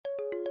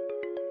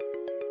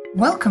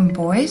Welcome,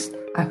 boys.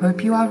 I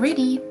hope you are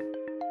ready.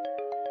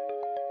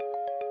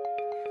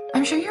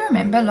 I'm sure you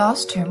remember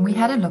last term we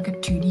had a look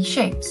at 2D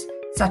shapes,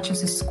 such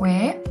as a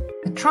square,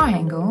 a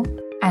triangle,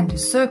 and a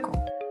circle.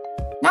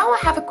 Now I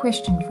have a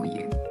question for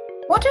you.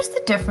 What is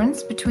the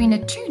difference between a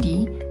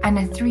 2D and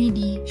a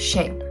 3D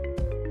shape?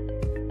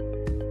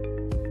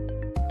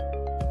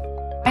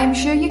 I am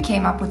sure you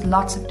came up with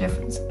lots of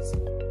differences,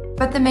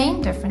 but the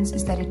main difference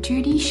is that a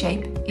 2D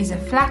shape is a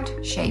flat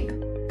shape,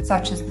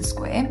 such as the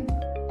square,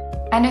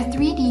 and a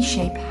 3D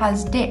shape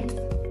has depth,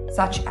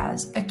 such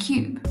as a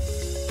cube.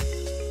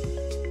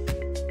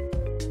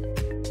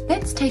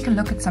 Let's take a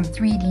look at some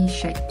 3D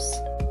shapes.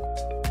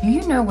 Do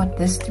you know what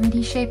this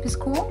 3D shape is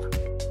called?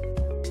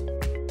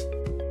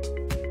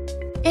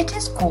 It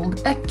is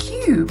called a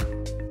cube.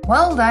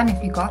 Well done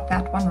if you got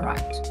that one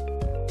right.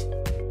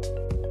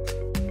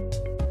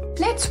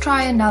 Let's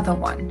try another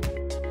one.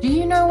 Do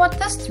you know what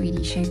this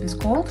 3D shape is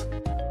called?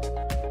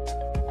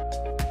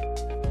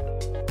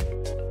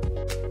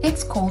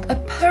 It's called a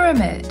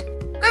pyramid.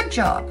 Good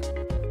job!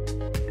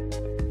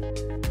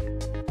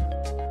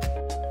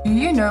 Do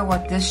you know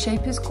what this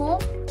shape is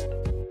called?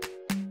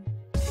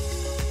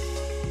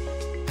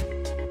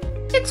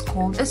 It's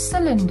called a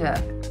cylinder.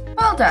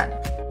 Well done!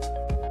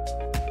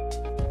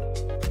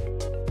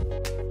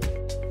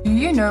 Do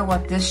you know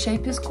what this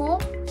shape is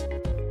called?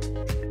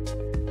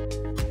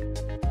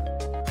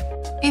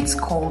 It's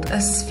called a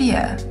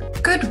sphere.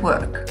 Good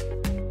work!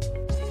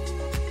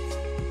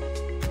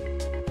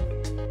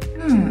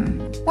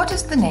 What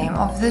is the name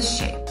of this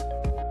shape?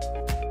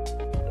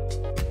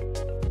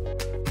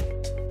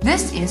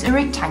 This is a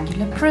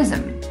rectangular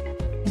prism.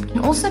 It can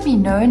also be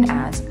known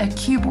as a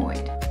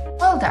cuboid.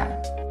 Well done!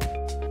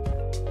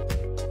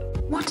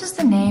 What is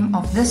the name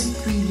of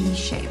this 3D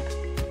shape?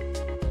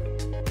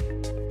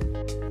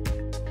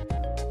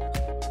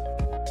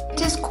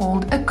 It is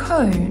called a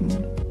cone.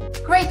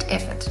 Great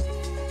effort!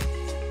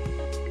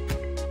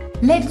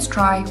 Let's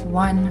try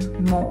one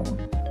more.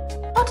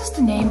 What is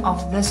the name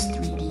of this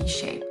 3D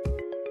shape?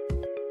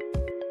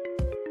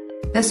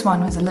 This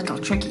one was a little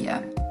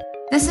trickier.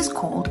 This is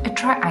called a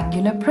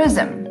triangular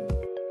prism.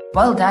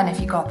 Well done if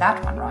you got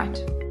that one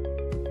right.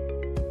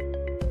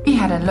 We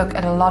had a look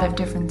at a lot of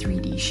different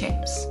 3D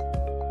shapes.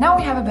 Now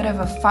we have a bit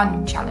of a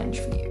fun challenge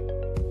for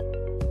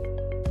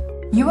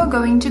you. You are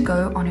going to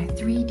go on a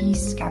 3D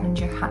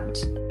scavenger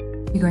hunt.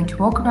 You're going to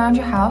walk around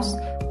your house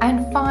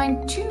and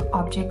find two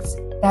objects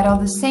that are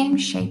the same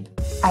shape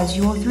as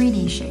your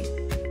 3D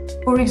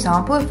shape. For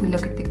example, if we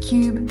look at the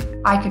cube,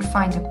 I could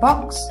find a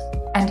box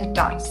and a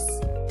dice.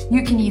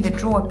 You can either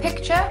draw a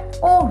picture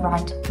or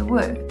write the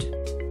word.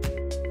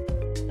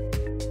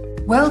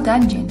 Well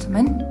done,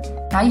 gentlemen.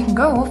 Now you can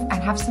go off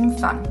and have some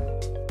fun.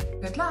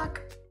 Good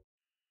luck!